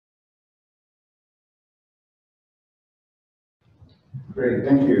Great,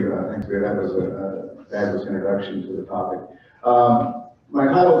 thank you. Thanks, Peter. That was a fabulous introduction to the topic. My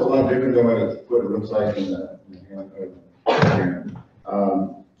title is a lot different than what it looks like in the hand.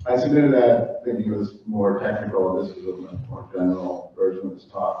 I submitted that thinking it was more technical. This is a more general version of this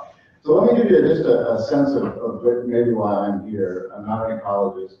talk. So let me give you just a sense of maybe why I'm here. I'm not an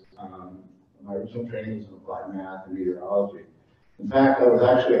ecologist. My original training was in applied math and meteorology. In fact, I was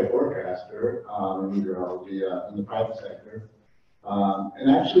actually a forecaster in meteorology in the private sector. And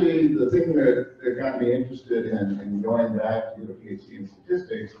actually, the thing that got me interested in going back to get a PhD in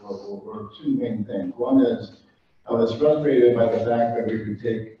statistics were two main things. One is I was frustrated by the fact that we could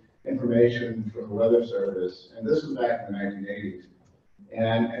take information from the Weather Service, and this was back in the 1980s,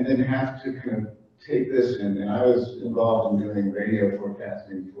 and then have to kind of take this in. And I was involved in doing radio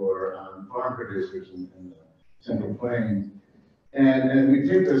forecasting for farm producers in the Central Plains. And we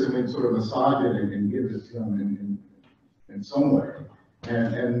take this and we sort of massage it and give this to them in some way.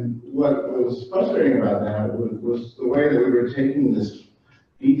 And what was frustrating about that was the way that we were taking this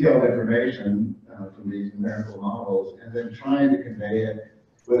detailed information from these numerical models and then trying to convey it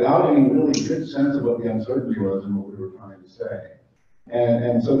without any really good sense of what the uncertainty was and what we were trying to say.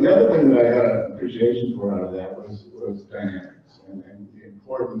 And so the other thing that I got an appreciation for out of that was dynamics and the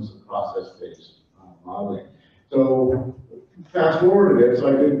importance of process-based modeling. So fast forward a bit, so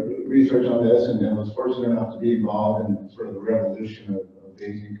I did research on this and was fortunate enough to be involved in sort of the revolution of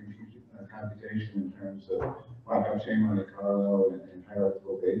Bayesian computation in terms of Markov chain Monte Carlo and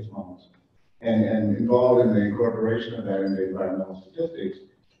hierarchical Bayes models, and involved in the incorporation of that into environmental statistics.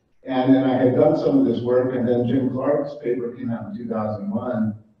 And then I had done some of this work, and then Jim Clark's paper came out in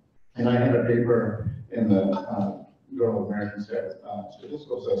 2001, and I had a paper in the Journal of American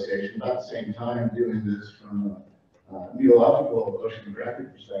Statistical Association about the same time doing this from a meteorological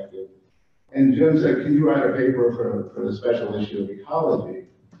oceanographic perspective. And Jim said, can you write a paper for the special issue of ecology?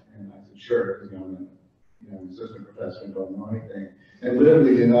 And I said, sure, because I'm an assistant professor and don't know anything, and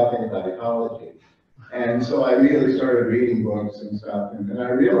literally knew nothing about ecology. And so I immediately started reading books and stuff, and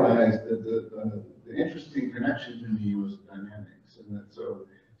I realized that the interesting connection to me was dynamics. And that so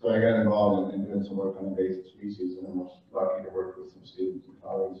I got involved in doing some work on invasive species, and I was lucky to work with some students and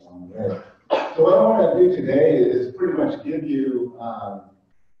colleagues along the way. So what I want to do today is pretty much give you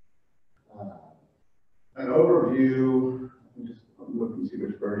an overview. I'm looking to see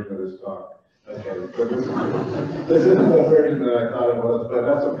which version of this talk. Okay, so this isn't the version that I thought it was, but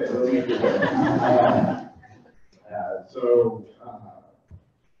that's okay. Let me do it.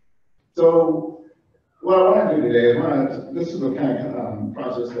 So what I want to do today is this is the kind of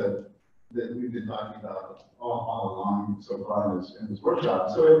process that we've been talking about all along so far in this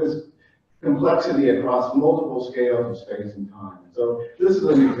workshop. So it is complexity across multiple scales of space and time. So this is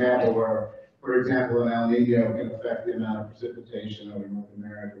an example where, for example, an El Nino can affect the amount of precipitation over North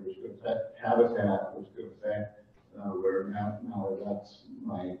America, which could affect habitat, which could affect where mallets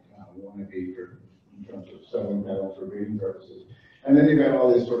might want to be in terms of settling petals for breeding purposes. And then you've got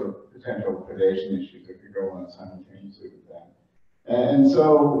all these sort of potential predation issues that could go on simultaneously with that. And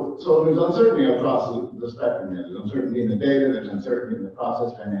so there's uncertainty across the spectrum. There's uncertainty in the data, there's uncertainty in the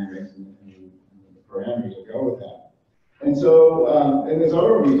process dynamics, and the parameters that go with that. And so in this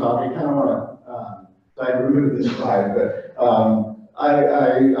overview talk, I kind of want to, I removed this slide, but I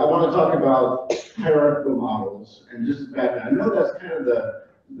want to talk about hierarchical models and just background. I know that's kind of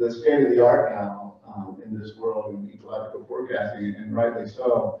the state of the art now in this world in ecological forecasting, and rightly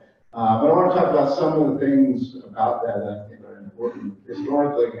so. But I want to talk about some of the things about that I think are important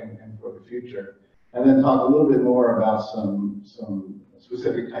historically and for the future, and then talk a little bit more about some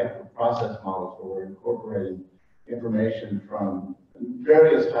specific type of process models where we're incorporating information from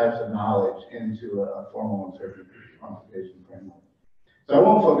various types of knowledge into a formal interpretive quantification framework. So I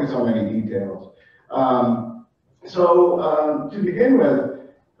won't focus on many details. To begin with,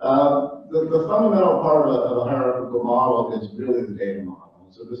 the fundamental part of a hierarchical model is really the data model.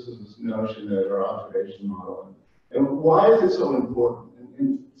 So this is this notion that our observation model. And why is it so important?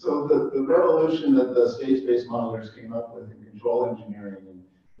 And so the revolution that the state-space modelers came up with in control engineering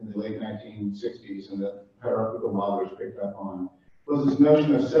in the late 1960s and that hierarchical modelers picked up on was this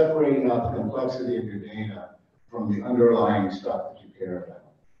notion of separating out the complexity of your data from the underlying stuff that you care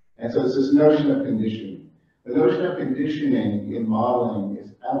about. And so it's this notion of conditioning. The notion of conditioning in modeling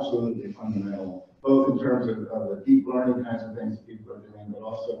is absolutely fundamental, both in terms of the deep learning kinds of things that people are doing, but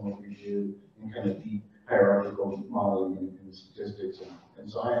also in what we do in kind of deep hierarchical modeling in statistics and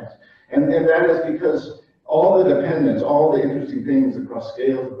science. And that is because all the dependence, all the interesting things across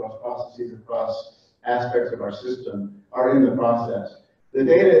scales, across processes, across aspects of our system are in the process. The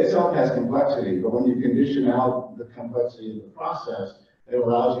data itself has complexity, but when you condition out the complexity of the process, it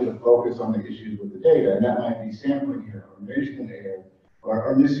allows you to focus on the issues with the data, and that might be sampling error, or measurement error,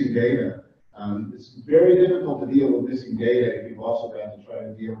 or missing data. It's very difficult to deal with missing data if you've also got to try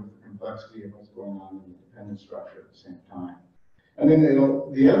to deal with the complexity of what's going on in the dependent structure at the same time. And then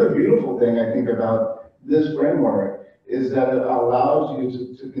the other beautiful thing I think about this framework is that it allows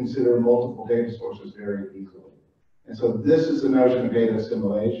you to consider multiple data sources very easily. And so this is the notion of data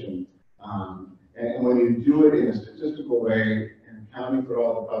assimilation. And when you do it in a statistical way and accounting for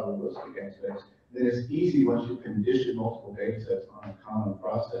all the probabilistic aspects, then it's easy once you condition multiple data sets on a common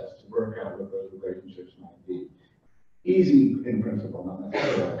process to work out what those relationships might be. Easy in principle, not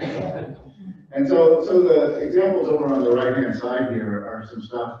necessarily. And so the examples over on the right-hand side here are some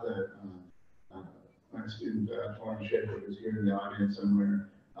stuff that my student, Torrin Schaefer, who's here in the audience somewhere,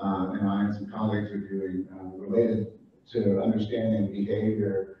 and I and some colleagues are doing related to understanding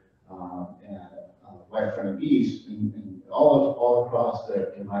behavior and life-fronted geese and all across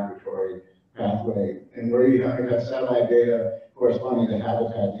the migratory pathway. And where you have satellite data corresponding to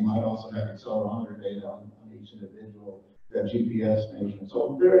habitat, you might also have accelerometer data on each individual, that GPS measurement.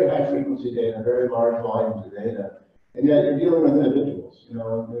 So very high frequency data, very large volumes of data. And yet you're dealing with individuals. You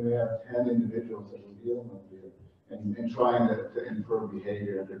know, we have 10 individuals that we're dealing with here and trying to infer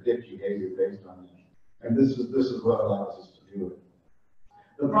behavior and predict behavior based on that. And this is what allows us to do it.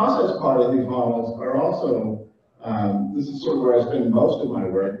 The process part of these models are also, this is sort of where I spend most of my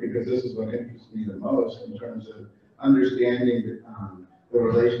work because this is what interests me the most in terms of understanding the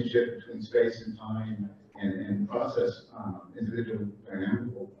relationship between space and time and process individual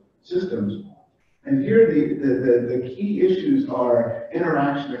dynamical systems. And here the key issues are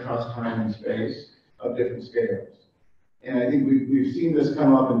interaction across time and space of different scales. And I think we've seen this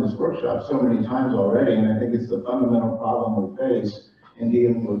come up in this workshop so many times already, and I think it's the fundamental problem we face in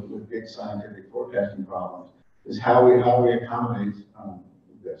dealing with big scientific forecasting problems, is how we accommodate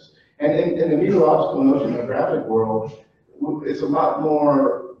this. And in the meteorological and oceanographic world, it's a lot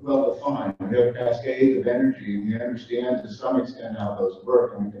more well-defined. We have cascades of energy, and we understand to some extent how those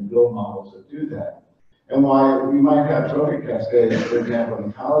work, and we can build models that do that. And while we might have trophic cascades, for example, in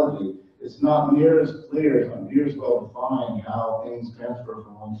ecology, it's not near as clear, it's not near as well-defined how things transfer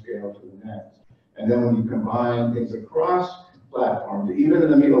from one scale to the next. And then when you combine things across platforms, even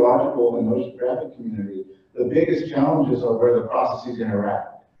in the meteorological and oceanographic community, the biggest challenges are where the processes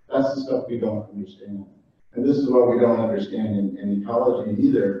interact. That's the stuff we don't understand. And this is what we don't understand in ecology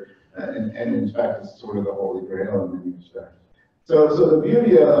either. And in fact, it's sort of the holy grail in many respects. So the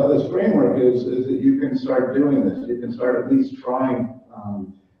beauty of this framework is that you can start doing this. You can start at least trying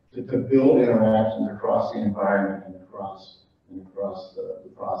to build interactions across the environment and across the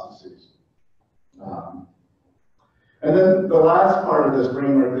processes. And then the last part of this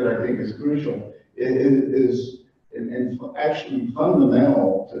framework that I think is crucial is actually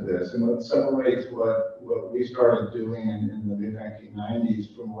fundamental to this, and what separates what we started doing in the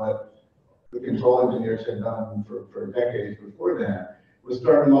mid-1990s from what the control engineers had done for decades before that, was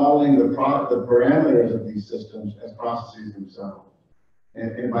start modeling the parameters of these systems as processes themselves.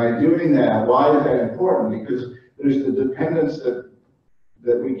 And by doing that, why is that important? Because there's the dependence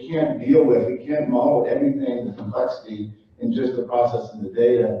that we can't deal with. We can't model everything, the complexity, in just the process and the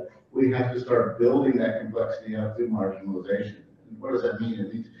data. We have to start building that complexity out through marginalization. And what does that mean?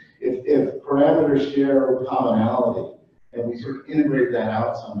 It means if parameters share commonality, and we sort of integrate that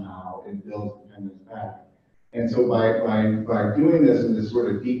out somehow, it builds dependence back. And so by doing this in this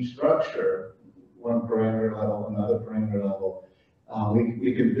sort of deep structure, one parameter level, another parameter level,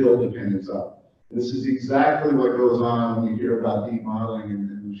 we can build dependence up. This is exactly what goes on when you hear about deep modeling in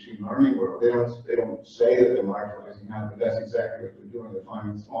the machine learning world. They don't say that they're marginalizing that, but that's exactly what they're doing. They're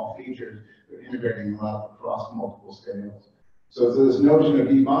finding small features, they're integrating them up across multiple scales. So this notion of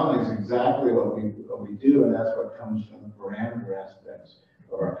deep modeling is exactly what we do, and that's what comes from the parameter aspects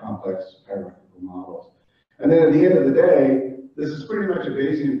of our complex hierarchical models. And then at the end of the day, this is pretty much a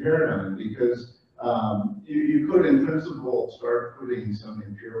Bayesian paradigm because you could, in principle, start putting some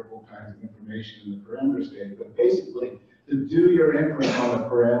empirical kinds of information in the parameter state, but basically, to do your inference on the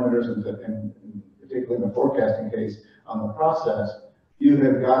parameters, and particularly in the forecasting case, on the process, you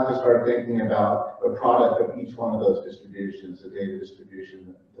have got to start thinking about the product of each one of those distributions, the data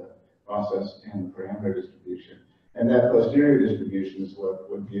distribution, the process, and the parameter distribution. And that posterior distribution is what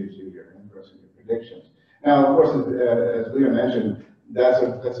gives you your inference and your predictions. Now, of course, as Leah mentioned, that's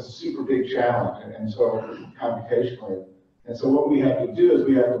a super big challenge, and so computationally. And so what we have to do is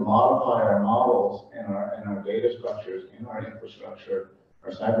we have to modify our models and our data structures and our infrastructure,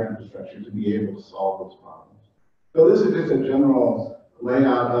 our cyber infrastructure, to be able to solve those problems. So this is just a general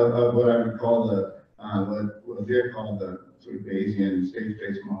layout of what I would call what they're called the sort of Bayesian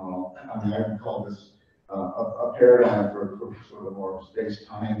state-space model. I mean, I would call this a paradigm for sort of more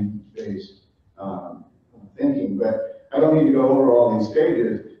space-time based thinking. But I don't need to go over all these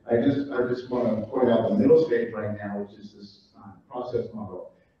stages. I just want to point out the middle stage right now, which is this process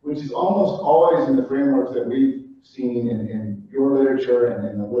model, which is almost always in the frameworks that we've seen in your literature and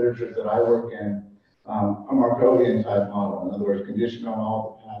in the literature that I work in, a Markovian type model. In other words, conditioned on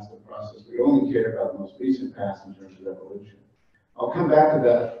all the past of the process. We only care about the most recent past in terms of evolution. I'll come back to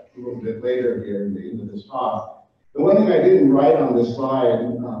that a little bit later here in the end of this talk. The one thing I didn't write on this slide,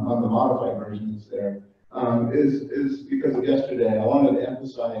 on the modified version that's there, is because of yesterday, I wanted to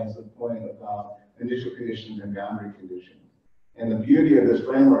emphasize the point about initial conditions and boundary conditions. And the beauty of this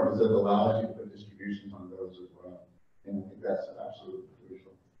framework is that it allows you to put distributions on those as well. And I think that's absolutely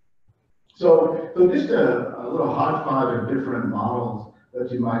crucial. So just a little hodgepodge of different models that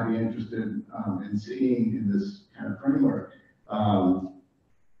you might be interested in seeing in this kind of framework.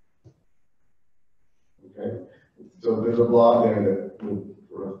 Okay, so there's a blog there that would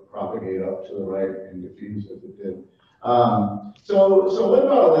sort of propagate up to the right and diffuse as it did. So what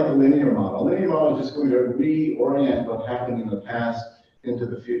about like a linear model? A linear model is just going to reorient what happened in the past into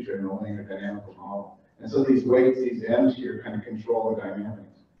the future in a linear dynamical model. And so these weights, these m's here kind of control the dynamics.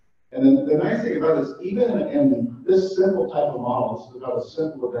 And then the nice thing about this, even in this simple type of model, this is about as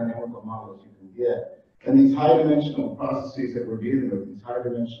simple a dynamical model as you can get. And these high-dimensional processes that we're dealing with, these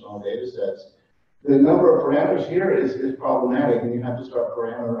high-dimensional data sets, the number of parameters here is problematic, and you have to start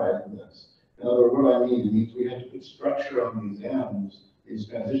parameterizing this. In other words, what I mean, it means we have to put structure on these m's, these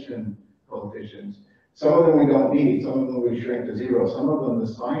transition coefficients. Some of them we don't need, some of them we shrink to zero. Some of them, the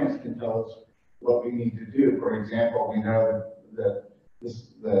science can tell us what we need to do. For example, we know that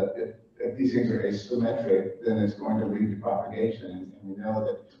if these things are asymmetric, then it's going to lead to propagation. And we know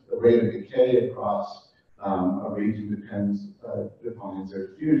that the rate of decay across a region defines their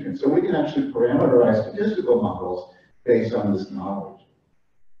diffusion. So we can actually parameterize statistical models based on this knowledge.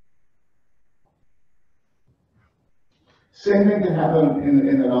 Same thing can happen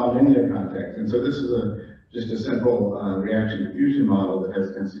in a nonlinear context. And so this is just a simple reaction diffusion model that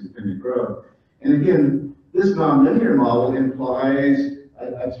has density-dependent growth. And again, this nonlinear model implies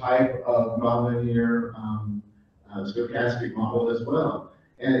a type of nonlinear stochastic model as well.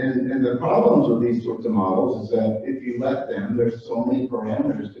 And the problems with these sorts of models is that if you let them, there's so many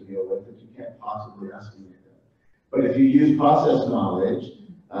parameters to deal with that you can't possibly estimate them. But if you use process knowledge,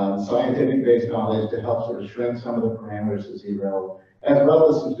 scientific-based knowledge to help sort of shrink some of the parameters to zero, as well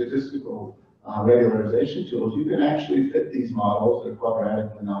as some statistical regularization tools, you can actually fit these models, the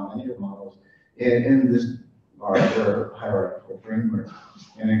quadratic and nonlinear models, in this larger hierarchical framework.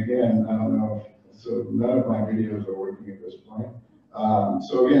 And again, I don't know, so none of my videos are working at this point.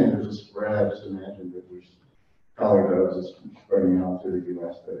 So again, there's a spread. Just imagine that there's color nodes spreading out through the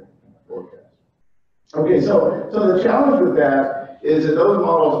U.S. to forecast. Okay, so the challenge with that is that those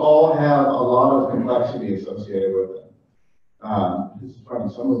models all have a lot of complexity associated with them. This is funny,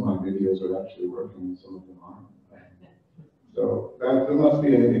 some of my videos are actually working and some of them aren't. So that must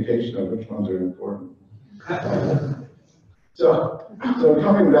be an indication of which ones are important. So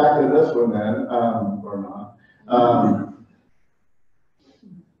coming back to this one then, or not.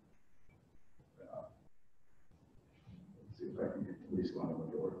 At least one of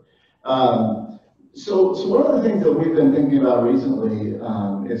them to work. So one of the things that we've been thinking about recently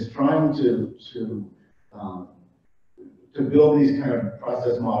is trying to build these kind of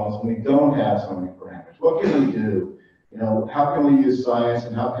process models when we don't have so many parameters. What can we do? You know, how can we use science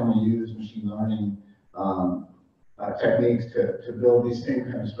and how can we use machine learning techniques to build these same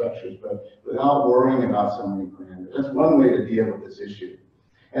kind of structures, but without worrying about so many parameters? That's one way to deal with this issue.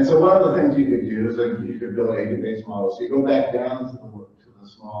 And so one of the things you could do is that you could build agent-based models. So you go back down to the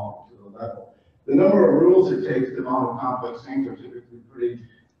level. The number of rules it takes to model complex things are typically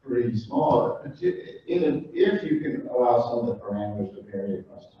pretty small. If you can allow some of the parameters to vary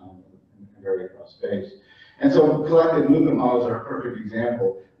across time and vary across space. And so collective movement models are a perfect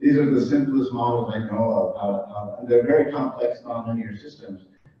example. These are the simplest models I know of. And they're very complex nonlinear systems.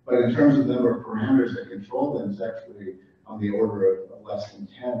 But in terms of the number of parameters that control them, it's actually on the order of less than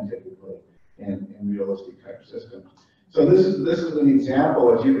 10 typically in realistic type systems. So this is an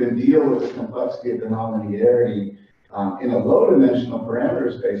example. If you can deal with the complexity of the nonlinearity in a low-dimensional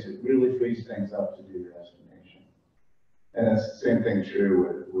parameter space, it really frees things up to do your estimation. And that's the same thing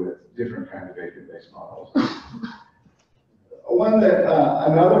true with different kinds of agent-based models.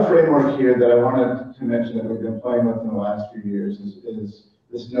 Another framework here that I wanted to mention that we've been playing with in the last few years is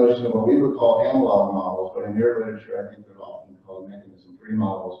this notion of what we would call analog models, but in your literature, I think they're often called mechanism-free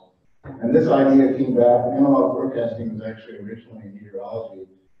models. And this idea came back. Analog forecasting was actually originally in meteorology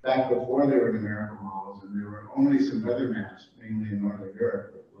back before there were numerical models, and there were only some weather maps, mainly in Northern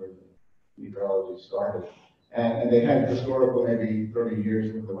Europe, where the meteorology started. And they had historical, maybe 30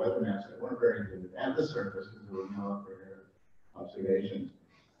 years worth of weather maps that weren't very good at the surface because there were no upper observations.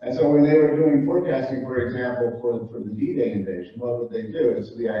 And so when they were doing forecasting, for example, for the D-Day invasion, what would they do?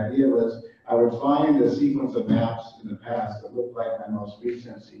 So the idea was I would find a sequence of maps in the past that looked like my most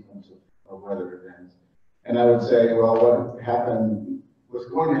recent sequence of weather events. And I would say, well, what happened, what's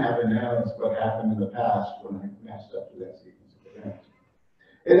going to happen now is what happened in the past when I matched up to that sequence of events.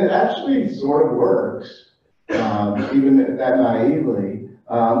 And it actually sort of works. Even that naively,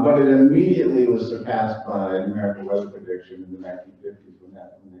 but it immediately was surpassed by numerical weather prediction in the 1950s when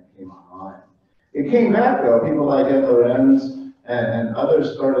that came online. It came back though, people like Ed Lorenz and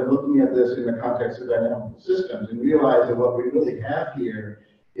others started looking at this in the context of dynamical systems and realized that what we really have here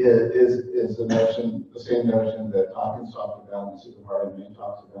is the notion, the same notion that Hawkins talked about and Superhard and May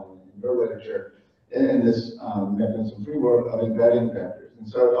talks about in your literature, in this mechanism-free world of embedding vectors. And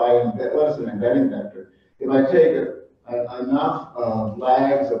so if I embed, what is an embedding vector? If I take enough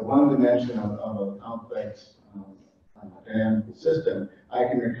lags of one dimension of a complex dynamical system, I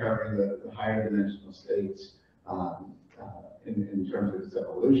can recover the higher dimensional states in terms of its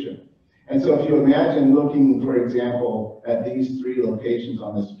evolution. And so if you imagine looking, for example, at these three locations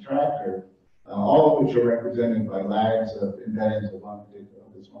on this attractor, all of which are represented by lags of embeddings of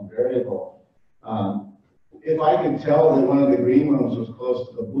this one variable, if I could tell that one of the green ones was close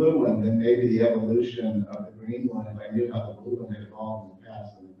to the blue one, then maybe the evolution of the green one, if I knew how the blue one had evolved in the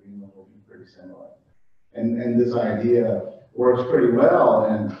past, then the green one would be pretty similar. And this idea works pretty well.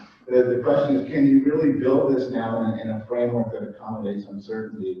 And the question is, can you really build this now in a framework that accommodates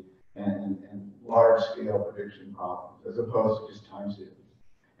uncertainty and large-scale prediction problems, as opposed to just time series?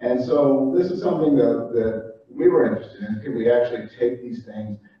 And so this is something that we were interested in. Can we actually take these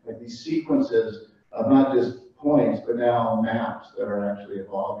things, like these sequences, of not just points, but now maps that are actually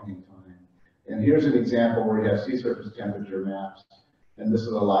evolving in time. And here's an example where you have sea surface temperature maps, and this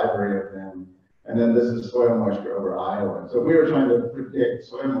is a library of them. And then this is soil moisture over Iowa. So if we were trying to predict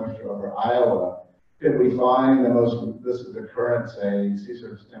soil moisture over Iowa, could we find the most, this is the current, say, sea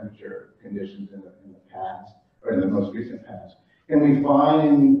surface temperature conditions in the past, or in the most recent past. Can we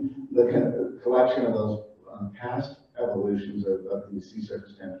find the collection of those past evolutions of these sea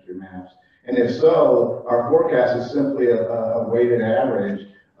surface temperature maps? And if so, our forecast is simply a weighted average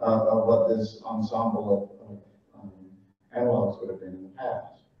of what this ensemble of analogs would have been in the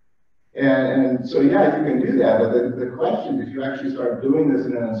past. And so, yeah, you can do that, but the question, if you actually start doing this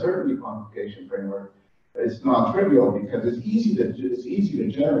in an uncertainty quantification framework, it's non-trivial because it's easy to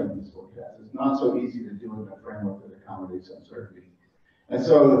generate these forecasts. It's not so easy to do it in a framework that accommodates uncertainty. And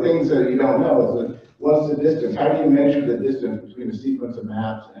so the things that you don't know is that what's the distance? How do you measure the distance between a sequence of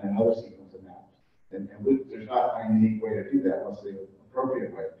maps and another sequence of maps? And there's not a unique way to do that. What's the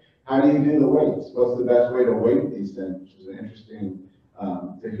appropriate way? How do you do the weights? What's the best way to weight these things? Which was interesting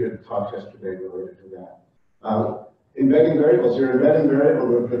to hear the talk yesterday related to that. Embedding variables. You're embedding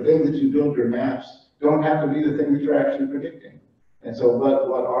variables. The things that you build your maps don't have to be the thing that you're actually predicting. And so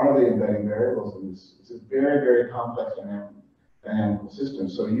what are the embedding variables in this? It's a very, very complex dynamical system.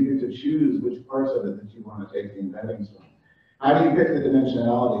 So you get to choose which parts of it that you want to take the embeddings from. How do you pick the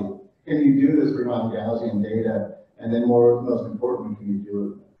dimensionality? Can you do this for non-Gaussian data? And then most importantly, can you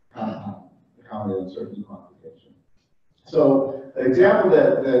do accommodate uncertainty quantification? So an example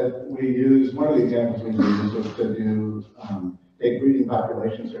that we use, one of the examples we used was to do take breeding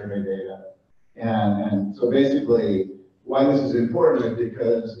population survey data. And so basically, why this is important is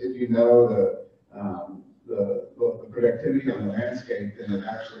because if you know the productivity on the landscape, then it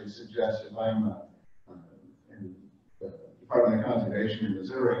actually suggests if I'm in the Department of Conservation in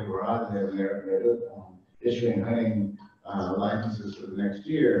Missouri, where I'm there, and they're issuing hunting licenses for the next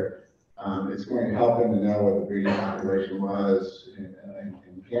year, it's going to help them to know what the breeding population was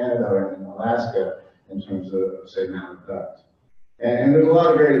in Canada or in Alaska in terms of, say, mountain ducks. And there's a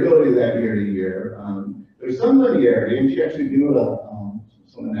lot of variability that year to year. There's some linearity, and if you actually do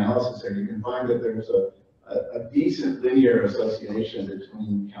some analysis there, you can find that there's a decent linear association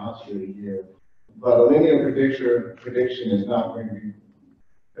between counts year to year. But a linear prediction is not going to be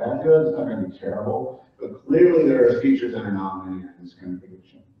that good, it's not going to be terrible, but clearly there are features that are non-linear in this kind of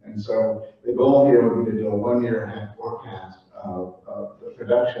prediction. And so the goal here would be to do a 1.5 year forecast of the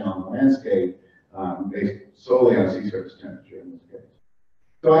production on the landscape based solely on sea surface temperature in this case.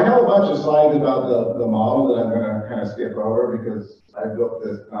 So I have a bunch of slides about the model that I'm going to kind of skip over because I built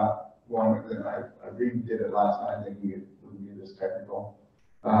this not long, I redid it last night thinking it wouldn't be this technical.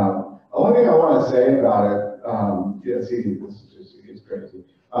 Only thing I want to say about it, yeah, see, this is just, it gets crazy,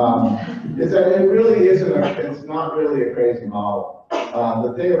 is that it really isn't, it's not really a crazy model.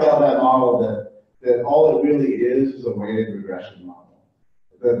 The thing about that model that all it really is a weighted regression model.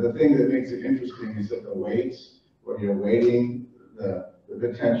 The thing that makes it interesting is that the weights, where you're weighting the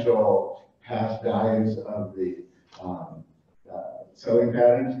potential past values of the selling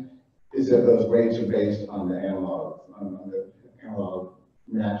patterns, is that those weights are based on the analog,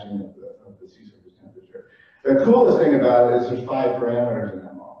 matching of the sea surface temperature. The coolest thing about it is there's 5 parameters in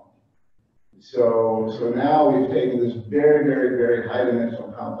that model. So now we've taken this very, very, very high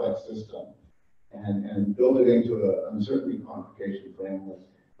dimensional complex system and built it into an uncertainty quantification framework,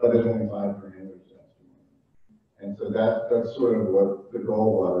 but there's only 5 parameters. And so that's sort of what the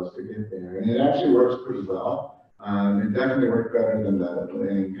goal was to get there. And it actually works pretty well. It definitely worked better than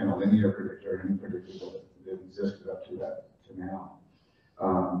any kind of linear predictor, any predictor that existed up to now.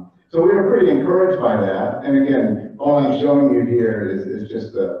 So we were pretty encouraged by that. And again, all I'm showing you here is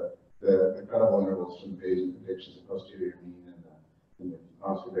just the credible intervals from the Bayesian predictions, the posterior mean, and the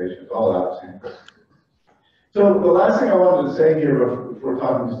observations, all out of samples. So the last thing I wanted to say here before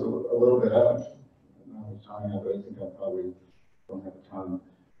talking just a little bit, I think I probably don't have a ton.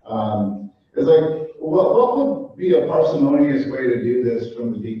 It's like, what would be a parsimonious way to do this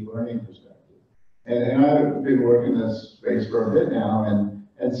from the deep learning perspective? And I've been working in this space for a bit now,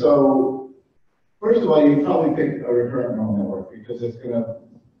 and so first of all, you probably pick a recurrent neural network because it's going to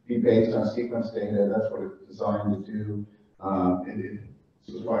be based on sequence data. That's what it's designed to do.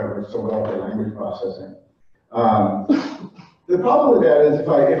 This is why it works so well for language processing. The problem with that is if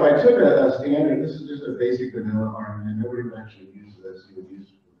I took a standard, this is just a basic vanilla RNN, nobody would actually use this. You would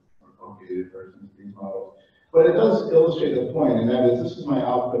use complicated versions of these models. But it does illustrate the point, and that is this is my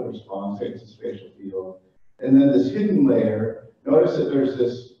output response, say it's a spatial field. And then this hidden layer, notice that there's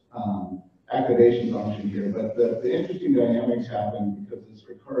this activation function here, but the interesting dynamics happen because this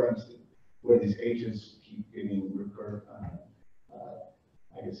recurrence where these H's keep getting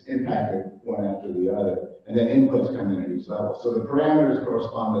impacted one after the other, and then inputs come in at each level. So the parameters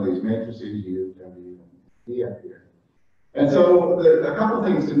correspond to these matrices U, W, and D up here. And so a couple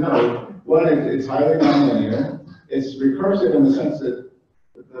things to note. One is it's highly nonlinear. It's recursive in the sense that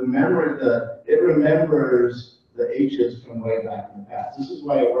it remembers the H's from way back in the past. This is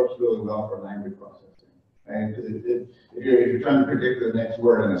why it works really well for language processing. Right? Because if you're trying to predict the next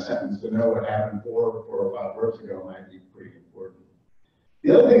word in a sentence, to know what happened 4 or 5 words ago might be pretty important.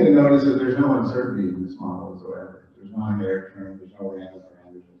 The other thing to notice is there's no uncertainty in this model whatsoever. There's no error term, there's no random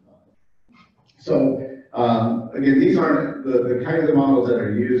parameters. So again, these aren't the kinds of models that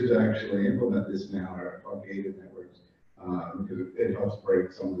are used to actually implement this now are gated networks because it helps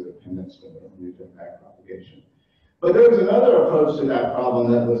break some of the dependence when you do back propagation. But there was another approach to that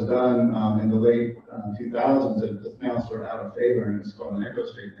problem that was done in the late 2000s that's now sort of out of favor, and it's called an echo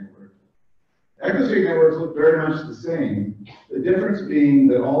state network. Echo state networks look very much the same. The difference being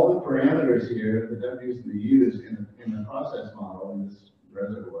that all the parameters here, the W's and the U's in the process model in this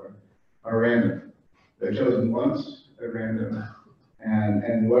reservoir, are random. They're chosen once at random.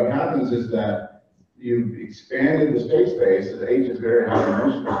 And what happens is that you've expanded the space, the H is very high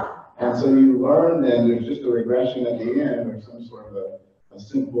dimensional. And so you learn then there's just a regression at the end or some sort of a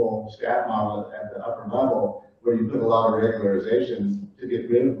simple stat model at the upper level where you put a lot of regularization to get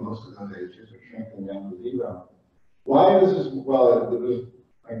rid of most of those H's or shrink them down to 0. Why is this? Well, it was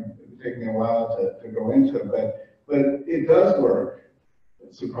taking a while to go into it, but it does work.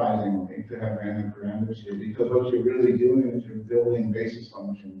 Surprisingly, to have random parameters here, because what you're really doing is you're building basis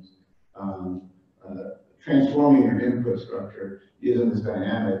functions, transforming your input structure using this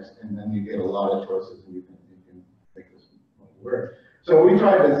dynamics, and then you get a lot of choices, and you can make this work. So we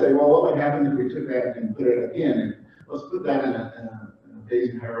tried to say, well, what would happen if we took that and put it again? Let's put that in a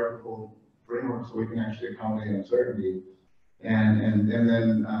Bayesian hierarchical framework so we can actually accommodate uncertainty, and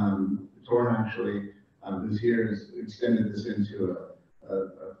then Torn actually, who's here, has extended this into a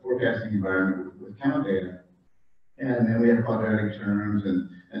forecasting environment with count data. And then we have quadratic terms and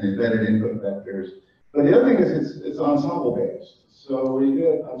embedded input vectors. But the other thing is it's ensemble based. So we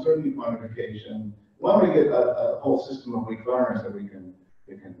get uncertainty quantification. One, we get a whole system of weak learners that we can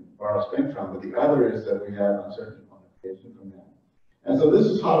borrow strength from, but the other is that we have uncertainty quantification from them. And so this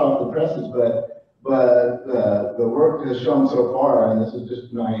is hot off the presses, but the work has shown so far, and this is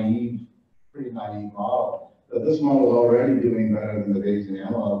just pretty naive model, that this model is already doing better than the Bayesian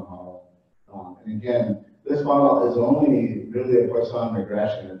analog model. And again, This model is only really a Poisson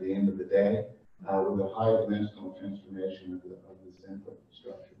regression at the end of the day, with a high dimensional transformation of this input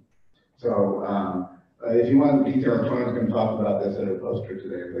structure. So if you want detail, Troy's going to talk about this at a poster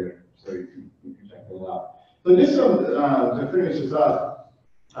today later, so you can check that out. So just to finish this up,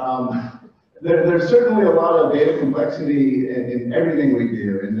 there's certainly a lot of data complexity in everything we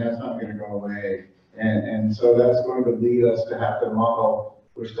do, and that's not going to go away. And so that's going to lead us to have to model.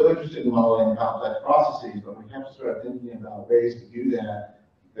 We're still interested in modeling complex processes, but we have to start thinking about ways to do that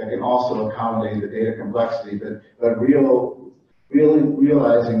can also accommodate the data complexity, but realizing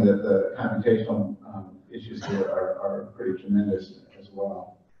that the computational issues here are pretty tremendous as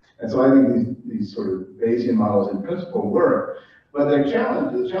well. And so I think these sort of Bayesian models in principle work, but the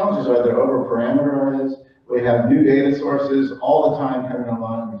challenges are they're over-parameterized. We have new data sources all the time coming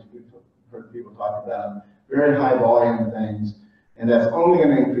online, which we've heard people talk about, very high volume things. And that's only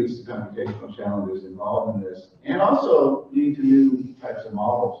going to increase the computational challenges involved in this, and also lead to new types of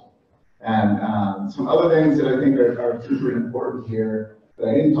models. And some other things that I think are super important here that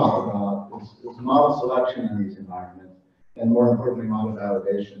I didn't talk about is model selection in these environments, and more importantly, model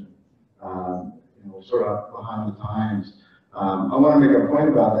validation. We're sort of behind the times. I want to make a point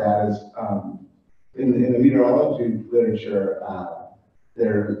about that is in the meteorology literature,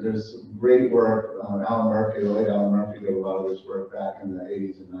 there's some great work. Alan Murphy, the late Alan Murphy, did a lot of this work back in the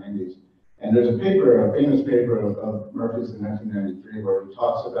 80s and 90s. And there's a famous paper of Murphy's in 1993 where he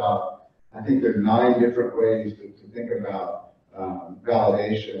talks about, I think there's 9 different ways to think about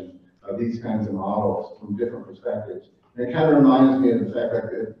validation of these kinds of models from different perspectives. And it kind of reminds me of the fact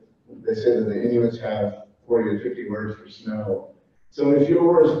that they say that the Inuits have 40 to 50 words for snow. So if you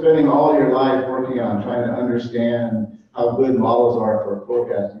were spending all your life working on trying to understand how good models are for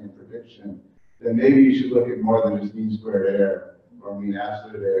forecasting and prediction, then maybe you should look at more than just mean squared error or mean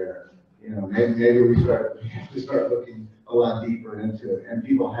absolute error. Maybe we have to start looking a lot deeper into it, and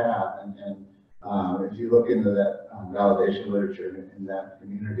people have. And if you look into that validation literature in that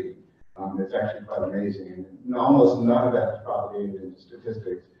community, it's actually quite amazing. And almost none of that is propagated into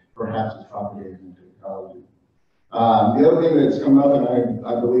statistics. Perhaps it's propagated into ecology. The other thing that's come up, and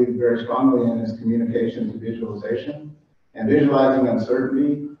I believe very strongly in, is communication to visualization. And visualizing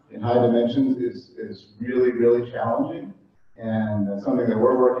uncertainty in high dimensions is really, really challenging, and something that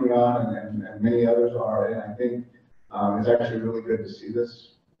we're working on, and many others are. And I think it's actually really good to see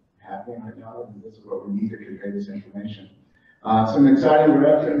this happening right now, and this is what we need to convey this information. Some exciting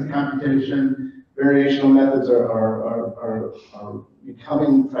directions: computation, variational methods are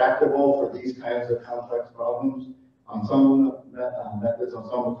becoming tractable for these kinds of complex problems. Ensemble methods,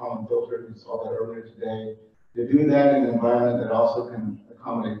 ensemble common filter, we saw that earlier today. To do that in an environment that also can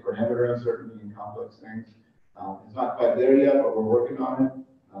accommodate parameter uncertainty and complex things. It's not quite there yet, but we're working on it.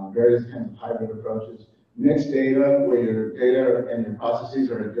 Various kinds of hybrid approaches. Mixed data, where your data and your processes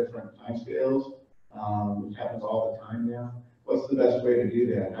are at different time scales, which happens all the time now. What's the best way to do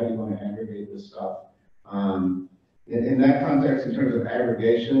that? How do you want to aggregate this stuff? In that context, in terms of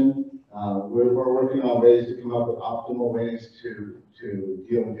aggregation, we're working on ways to come up with optimal ways to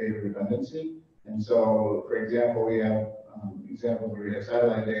deal with data redundancy. And so, for example, we have examples where we have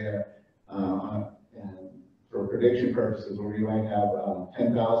satellite data and for prediction purposes, where you might have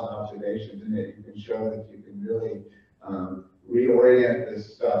 10,000 observations in it. You can show that you can really reorient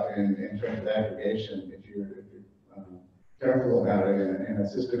this stuff in terms of aggregation if you're careful about it in a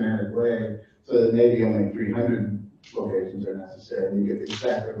systematic way, so that maybe only 300 locations are necessary, and you get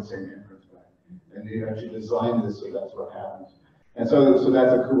exactly the same inference back. And you actually design this so that's what happens. And so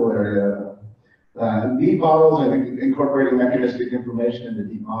that's a cool area. Deep models, I think incorporating mechanistic information into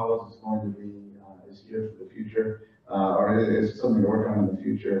deep models is going to be is here for the future, or is something to work on in the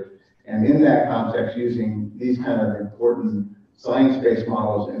future. And in that context, using these kind of important science-based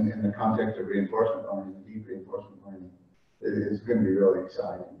models in the context of reinforcement learning, deep reinforcement learning, is going to be really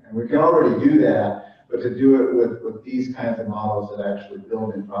exciting. And we can already do that, but to do it with these kinds of models that actually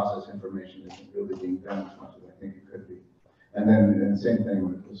build and process information isn't really being done as much as I think it could be. And then same thing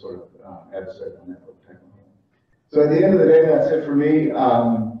with the sort of adversarial network technology. So at the end of the day, that's it for me. If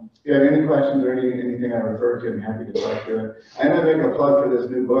you have any questions or anything I refer to, I'm happy to talk to it. I'm going to make a plug for this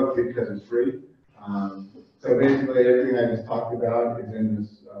new book because it's free. So basically, everything I just talked about is in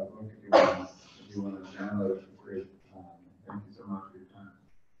this book